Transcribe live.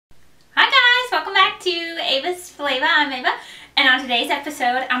Ava'S Flava. I'm Ava, and on today's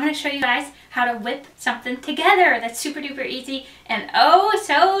episode, I'm going to show you guys how to whip something together that's super duper easy and oh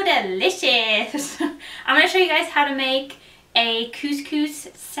so delicious. I'm going to show you guys how to make a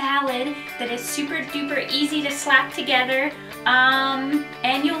couscous salad that is super duper easy to slap together,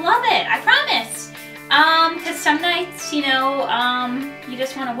 and you'll love it, I promise. Because some nights, you know, you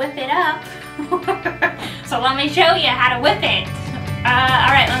just want to whip it up. So let me show you how to whip it.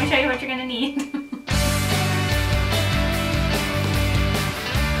 Alright, let me show you what you're going to need.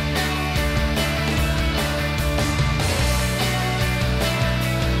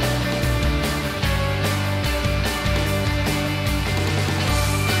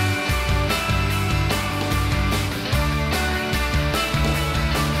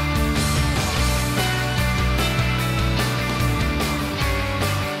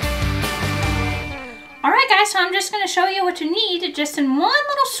 Alright guys, so I'm just going to show you what you need just in one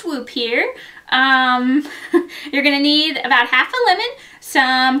little swoop here. You're going to need about half a lemon,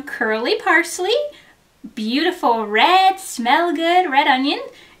 some curly parsley, beautiful red, smell good red onion,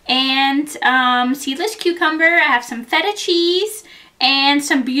 and seedless cucumber. I have some feta cheese and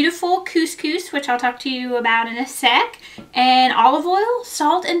some beautiful couscous, which I'll talk to you about in a sec, and olive oil,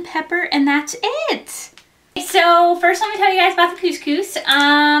 salt, and pepper, and that's it. So first let me tell you guys about the couscous.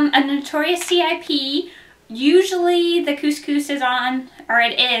 A notorious CIP. Usually the couscous is on, or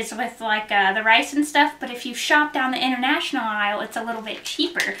it is, with like the rice and stuff, but if you shop down the international aisle, it's a little bit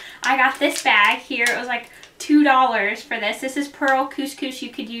cheaper. I got this bag here. It was like $2 for this. This is pearl couscous.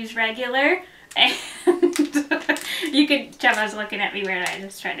 You could use regular. And you could, Chubba's looking at me weird. I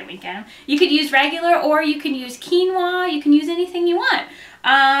just tried to wink at him. You could use regular, or you can use quinoa. You can use anything you want.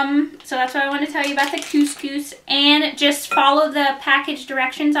 So that's what I want to tell you about the couscous, and just follow the package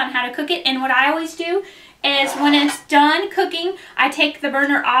directions on how to cook it. And what I always do is when it's done cooking, I take the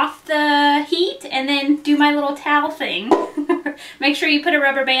burner off the heat and then do my little towel thing. Make sure you put a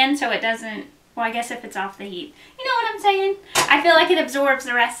rubber band so it doesn't, well, I guess if it's off the heat. You know what I'm saying? I feel like it absorbs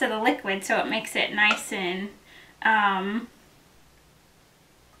the rest of the liquid, so it makes it nice and,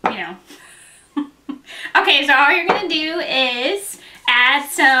 you know. Okay, so all you're going to do is add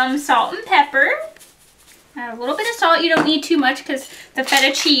some salt and pepper. Add a little bit of salt. You don't need too much because the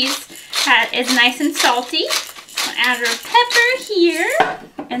feta cheese is nice and salty. Add your pepper here,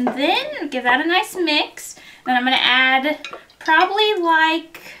 and then give that a nice mix. Then I'm going to add probably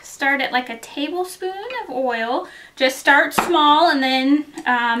start at like a tablespoon of oil. Just start small and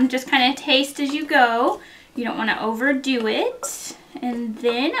then just kind of taste as you go. You don't want to overdo it. And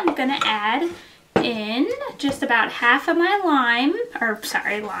then I'm going to add in just about half of my lime.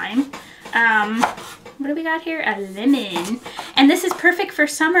 What do we got here? A lemon. And this is perfect for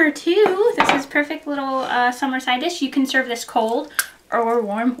summer too. This is perfect little summer side dish. You can serve this cold or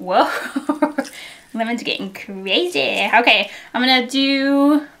warm. Whoa. Lemon's getting crazy. Okay, I'm gonna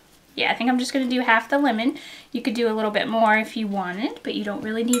do, I think I'm just gonna do half the lemon. You could do a little bit more if you wanted, but you don't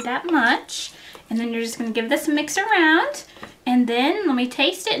really need that much. And then you're just gonna give this a mix around. And then let me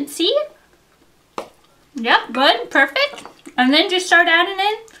taste it and see. Yep, good, perfect. And then just start adding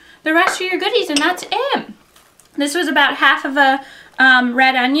in the rest of your goodies, and that's it. This was about half of a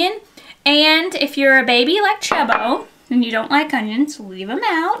red onion. And if you're a baby like Chubbo and you don't like onions, leave them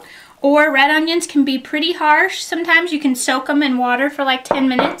out. Or red onions can be pretty harsh. Sometimes you can soak them in water for like 10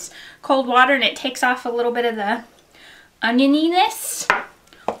 minutes, cold water, and it takes off a little bit of the onioniness.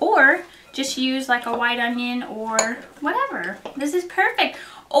 Or just use like a white onion or whatever. This is perfect.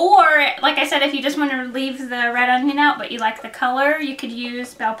 Or, like I said, if you just want to leave the red onion out, but you like the color, you could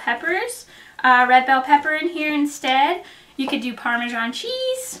use bell peppers, red bell pepper in here instead. You could do Parmesan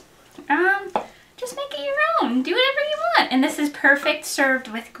cheese. Just make it your own. Do whatever you want. And this is perfect served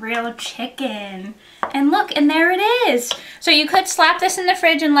with grilled chicken. And look, and there it is. So you could slap this in the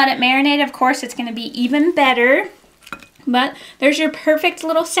fridge and let it marinate. Of course, it's going to be even better. But there's your perfect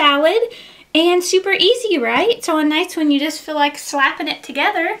little salad. And super easy, right? So on nights when you just feel like slapping it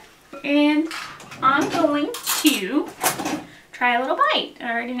together. And I'm going to try a little bite.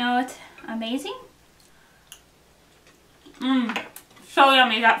 I already know it's amazing. So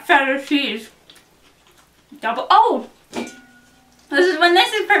yummy, that feta cheese. Double, oh! This is when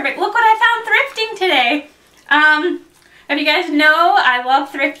this is perfect. Look what I found thrifting today. If you guys know, I love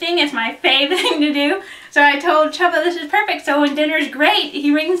thrifting. It's my favorite thing to do. So I told Chubba this is perfect. So when dinner's great,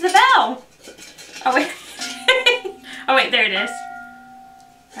 he rings the bell. Oh wait. Oh wait, there it is.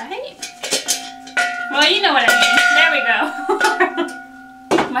 Right? Well, you know what I mean. There we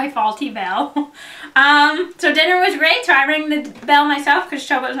go. My faulty bell. So dinner was great. So I rang the bell myself because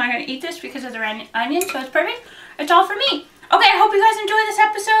Chubba was not going to eat this because of the onion. So it's perfect. It's all for me. Okay, I hope you guys enjoyed this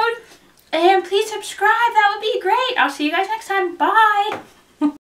episode. And please please subscribe. That would be great. I'll see you guys next time. Bye.